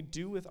 but what we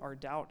do with our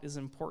doubt is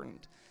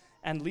important.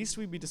 And lest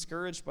we be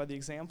discouraged by the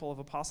example of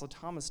Apostle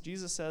Thomas,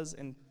 Jesus says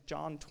in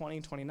John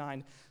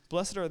 20:29,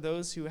 "Blessed are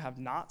those who have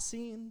not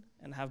seen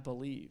and have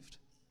believed."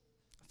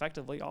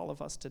 Effectively, all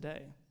of us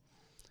today.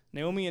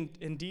 Naomi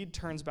indeed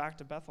turns back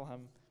to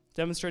Bethlehem,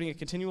 demonstrating a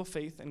continual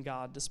faith in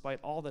God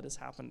despite all that has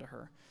happened to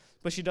her.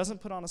 But she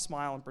doesn't put on a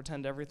smile and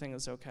pretend everything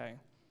is okay.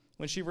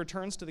 When she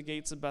returns to the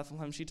gates of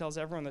Bethlehem, she tells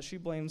everyone that she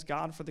blames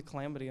God for the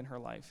calamity in her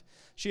life.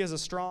 She has a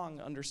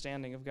strong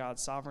understanding of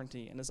God's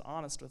sovereignty and is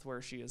honest with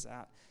where she is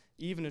at,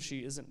 even if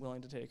she isn't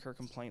willing to take her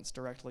complaints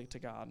directly to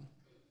God.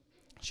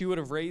 She would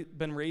have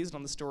been raised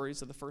on the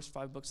stories of the first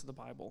 5 books of the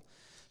Bible.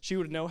 She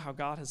would know how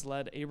God has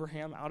led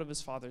Abraham out of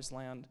his father's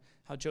land,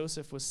 how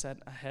Joseph was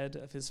sent ahead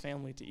of his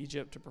family to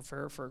Egypt to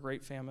prepare for a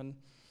great famine.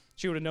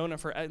 She would have known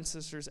of her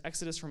ancestors'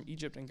 exodus from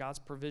Egypt and God's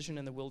provision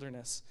in the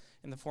wilderness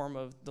in the form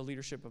of the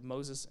leadership of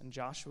Moses and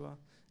Joshua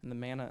and the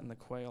manna and the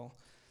quail.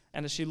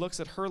 And as she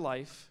looks at her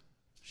life,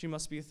 she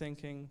must be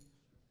thinking,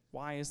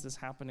 why is this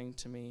happening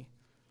to me?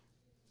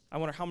 I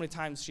wonder how many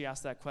times she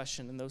asked that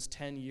question in those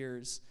 10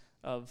 years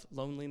of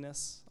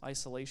loneliness,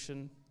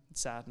 isolation, and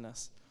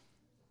sadness.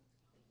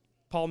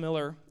 Paul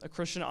Miller, a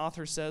Christian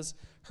author, says,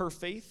 her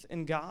faith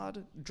in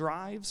God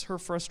drives her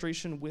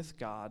frustration with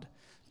God.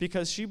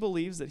 Because she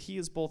believes that he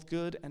is both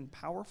good and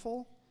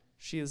powerful,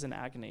 she is in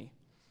agony.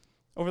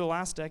 Over the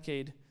last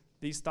decade,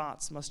 these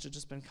thoughts must have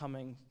just been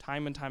coming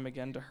time and time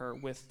again to her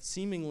with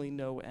seemingly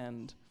no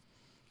end.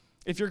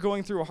 If you're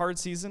going through a hard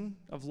season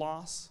of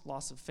loss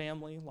of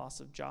family, loss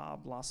of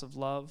job, loss of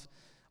love,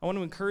 I want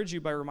to encourage you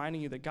by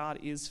reminding you that God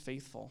is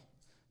faithful.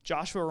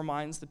 Joshua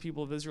reminds the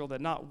people of Israel that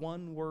not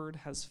one word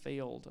has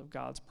failed of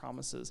God's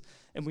promises.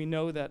 And we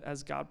know that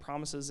as God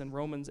promises in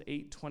Romans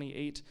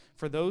 8:28,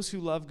 for those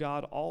who love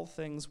God, all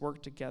things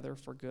work together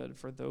for good,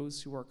 for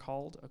those who are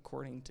called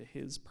according to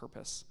his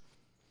purpose.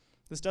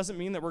 This doesn't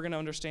mean that we're going to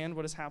understand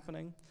what is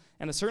happening,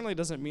 and it certainly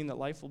doesn't mean that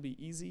life will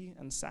be easy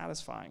and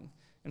satisfying.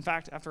 In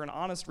fact, after an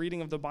honest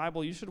reading of the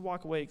Bible, you should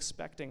walk away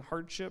expecting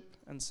hardship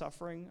and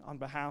suffering on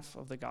behalf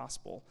of the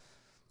gospel.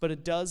 But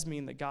it does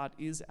mean that God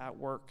is at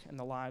work in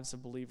the lives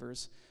of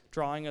believers,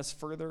 drawing us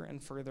further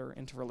and further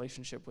into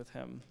relationship with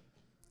him.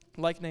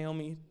 Like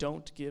Naomi,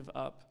 don't give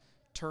up.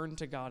 Turn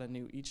to God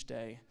anew each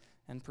day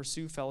and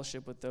pursue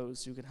fellowship with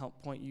those who can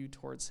help point you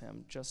towards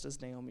him, just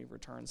as Naomi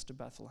returns to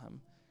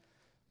Bethlehem.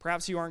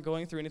 Perhaps you aren't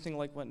going through anything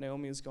like what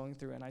Naomi is going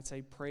through, and I'd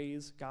say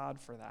praise God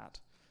for that.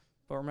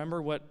 But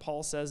remember what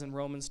Paul says in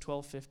Romans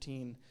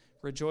 12:15,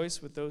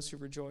 rejoice with those who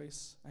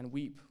rejoice and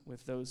weep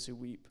with those who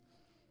weep.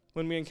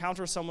 When we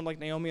encounter someone like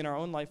Naomi in our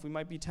own life, we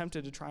might be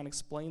tempted to try and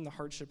explain the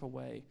hardship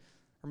away,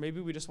 or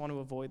maybe we just want to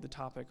avoid the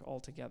topic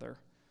altogether.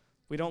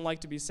 We don't like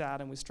to be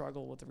sad, and we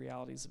struggle with the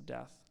realities of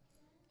death.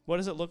 What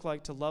does it look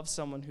like to love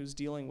someone who's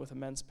dealing with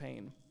immense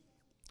pain?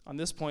 On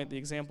this point, the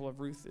example of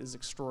Ruth is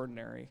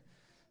extraordinary,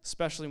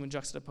 especially when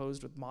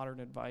juxtaposed with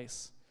modern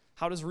advice.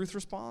 How does Ruth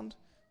respond?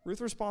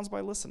 Ruth responds by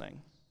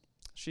listening.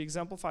 She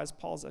exemplifies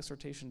Paul's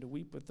exhortation to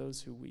weep with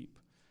those who weep.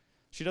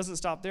 She doesn't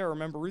stop there.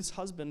 Remember, Ruth's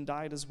husband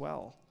died as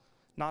well,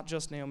 not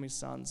just Naomi's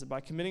sons. And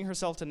by committing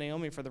herself to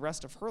Naomi for the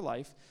rest of her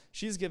life,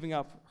 she's giving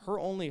up her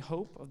only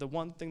hope of the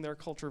one thing their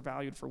culture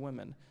valued for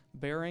women,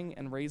 bearing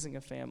and raising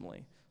a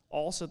family,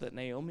 all so that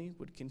Naomi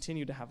would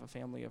continue to have a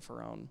family of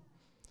her own.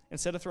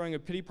 Instead of throwing a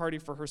pity party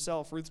for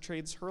herself, Ruth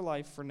trades her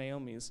life for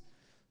Naomi's.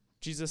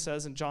 Jesus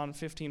says in John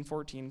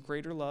 15:14,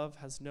 greater love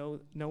has no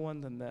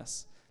one than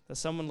this, that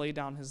someone lay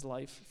down his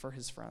life for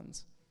his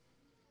friends.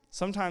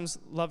 Sometimes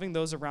loving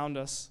those around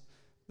us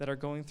that are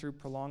going through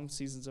prolonged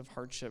seasons of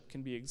hardship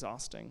can be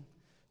exhausting.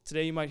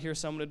 Today you might hear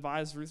someone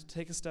advise Ruth to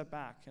take a step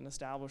back and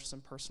establish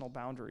some personal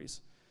boundaries.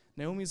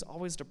 Naomi's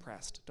always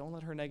depressed. Don't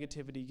let her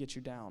negativity get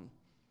you down.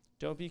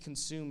 Don't be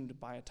consumed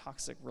by a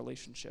toxic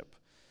relationship.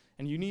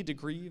 And you need to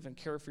grieve and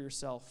care for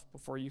yourself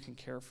before you can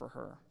care for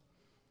her.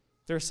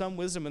 There's some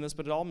wisdom in this,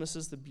 but it all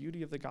misses the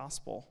beauty of the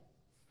gospel.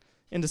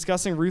 In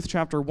discussing Ruth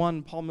chapter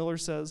 1, Paul Miller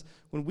says,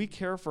 when we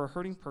care for a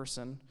hurting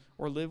person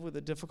or live with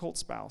a difficult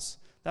spouse,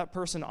 that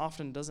person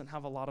often doesn't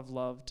have a lot of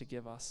love to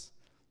give us.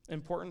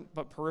 Important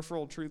but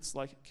peripheral truths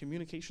like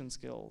communication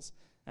skills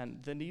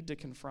and the need to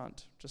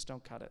confront just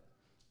don't cut it.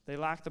 They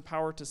lack the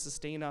power to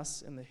sustain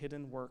us in the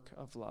hidden work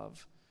of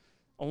love.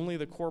 Only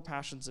the core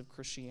passions of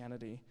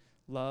Christianity,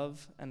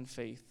 love and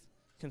faith,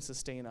 can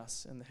sustain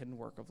us in the hidden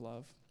work of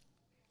love.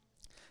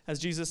 As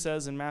Jesus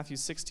says in Matthew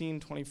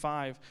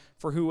 16:25,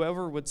 for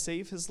whoever would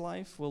save his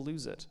life will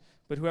lose it,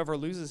 but whoever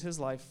loses his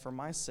life for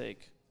my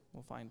sake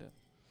will find it.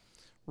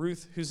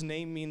 Ruth, whose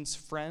name means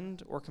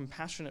friend or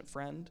compassionate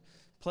friend,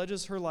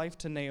 pledges her life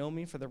to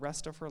Naomi for the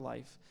rest of her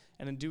life,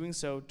 and in doing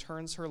so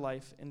turns her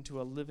life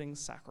into a living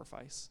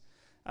sacrifice.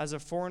 As a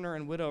foreigner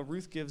and widow,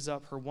 Ruth gives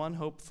up her one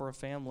hope for a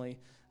family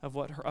of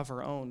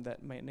her own,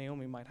 that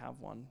Naomi might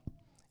have one.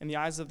 In the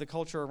eyes of the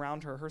culture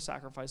around her, her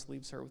sacrifice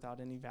leaves her without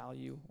any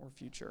value or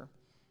future.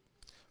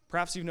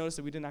 Perhaps you've noticed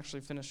that we didn't actually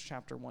finish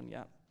chapter 1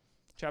 yet.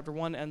 Chapter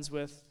 1 ends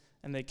with,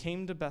 and they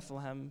came to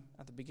Bethlehem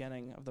at the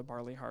beginning of the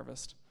barley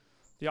harvest.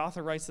 The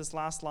author writes this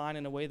last line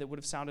in a way that would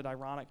have sounded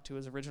ironic to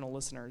his original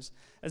listeners,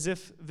 as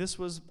if this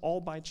was all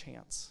by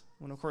chance,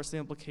 when of course the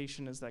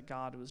implication is that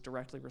God was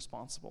directly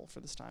responsible for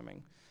this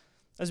timing.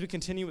 As we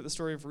continue with the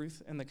story of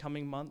Ruth in the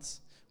coming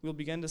months, we'll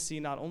begin to see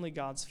not only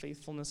God's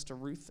faithfulness to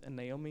Ruth and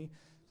Naomi,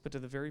 but to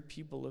the very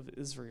people of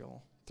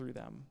Israel through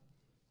them.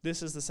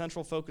 This is the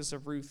central focus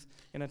of Ruth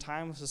in a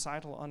time of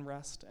societal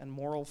unrest and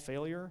moral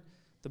failure.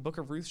 The book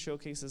of Ruth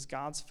showcases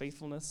God's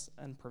faithfulness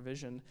and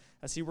provision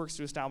as he works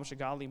to establish a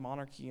godly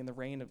monarchy in the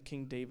reign of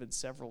King David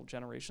several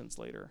generations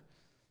later.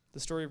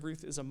 The story of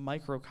Ruth is a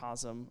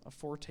microcosm, a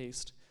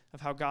foretaste of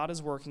how God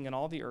is working in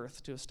all the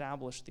earth to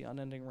establish the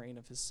unending reign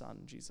of his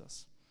son,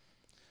 Jesus.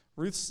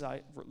 Ruth's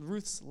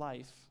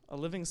life, a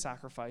living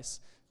sacrifice,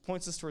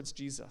 points us towards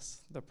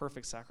Jesus, the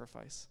perfect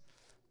sacrifice.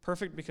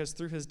 Perfect because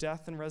through his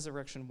death and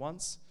resurrection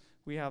once,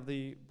 we have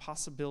the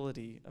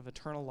possibility of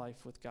eternal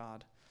life with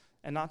God.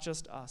 And not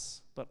just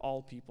us, but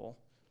all people.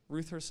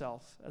 Ruth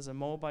herself, as a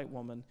Moabite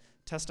woman,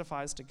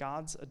 testifies to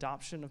God's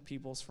adoption of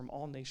peoples from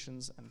all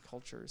nations and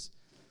cultures.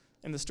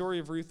 In the story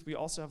of Ruth, we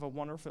also have a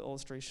wonderful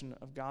illustration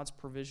of God's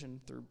provision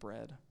through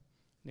bread.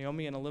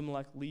 Naomi and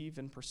Elimelech leave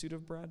in pursuit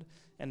of bread,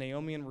 and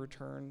Naomi and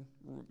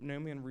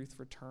Ruth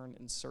return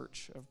in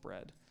search of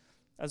bread.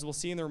 As we'll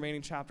see in the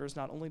remaining chapters,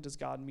 not only does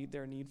God meet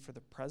their need for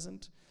the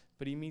present,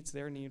 but he meets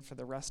their need for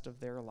the rest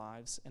of their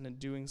lives, and in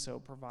doing so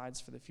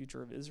provides for the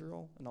future of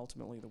Israel and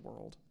ultimately the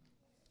world.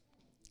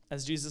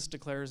 As Jesus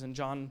declares in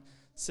John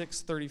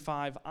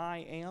 6:35, I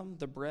am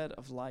the bread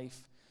of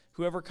life.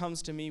 Whoever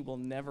comes to me will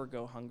never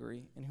go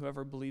hungry, and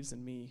whoever believes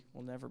in me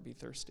will never be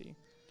thirsty.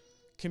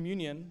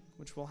 Communion,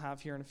 which we'll have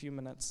here in a few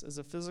minutes, is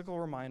a physical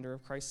reminder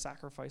of Christ's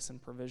sacrifice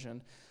and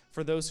provision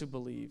for those who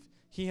believe.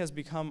 He has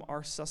become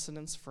our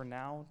sustenance for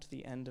now to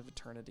the end of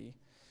eternity.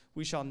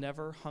 We shall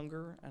never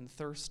hunger and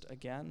thirst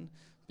again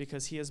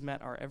because he has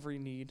met our every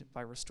need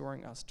by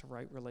restoring us to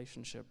right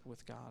relationship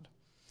with God.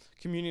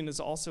 Communion is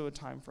also a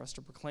time for us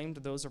to proclaim to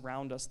those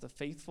around us the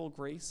faithful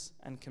grace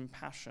and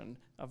compassion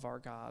of our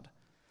God.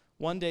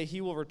 One day he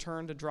will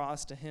return to draw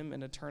us to him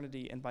in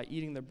eternity, and by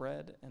eating the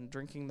bread and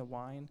drinking the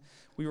wine,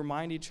 we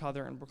remind each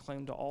other and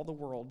proclaim to all the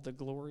world the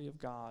glory of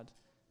God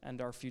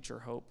and our future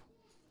hope.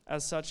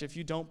 As such, if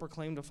you don't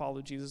proclaim to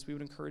follow Jesus, we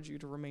would encourage you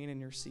to remain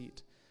in your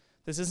seat.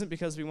 This isn't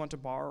because we want to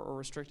bar or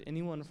restrict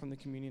anyone from the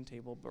communion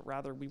table, but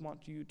rather we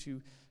want you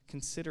to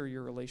consider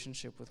your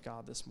relationship with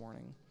God this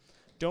morning.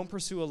 Don't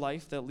pursue a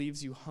life that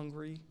leaves you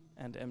hungry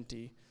and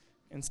empty.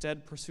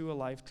 Instead, pursue a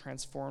life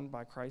transformed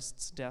by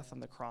Christ's death on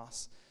the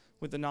cross,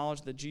 with the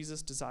knowledge that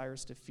Jesus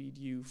desires to feed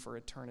you for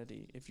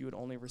eternity if you would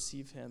only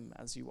receive him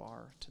as you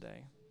are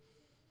today.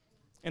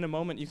 In a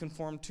moment, you can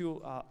form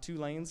two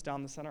lanes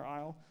down the center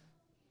aisle.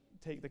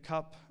 Take the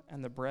cup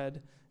and the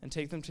bread and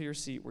take them to your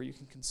seat where you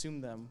can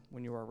consume them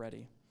when you are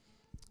ready.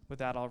 With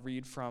that, I'll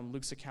read from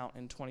Luke's account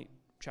in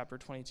chapter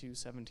 22,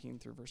 17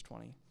 through verse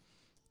 20.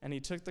 And he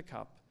took the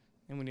cup,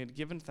 and when he had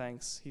given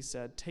thanks, he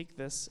said, take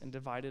this and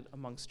divide it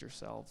amongst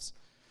yourselves.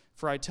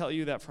 For I tell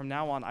you that from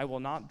now on I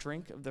will not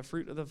drink of the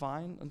fruit of the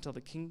vine until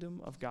the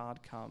kingdom of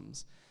God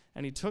comes.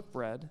 And he took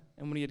bread,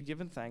 and when he had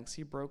given thanks,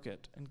 he broke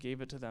it and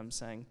gave it to them,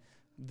 saying,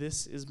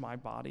 this is my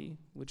body,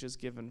 which is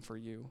given for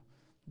you.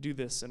 Do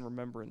this in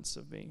remembrance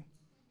of me.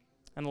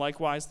 And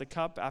likewise the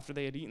cup after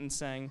they had eaten,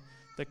 saying,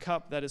 the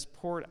cup that is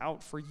poured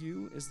out for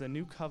you is the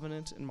new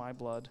covenant in my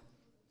blood.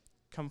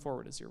 Come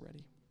forward as you're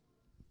ready.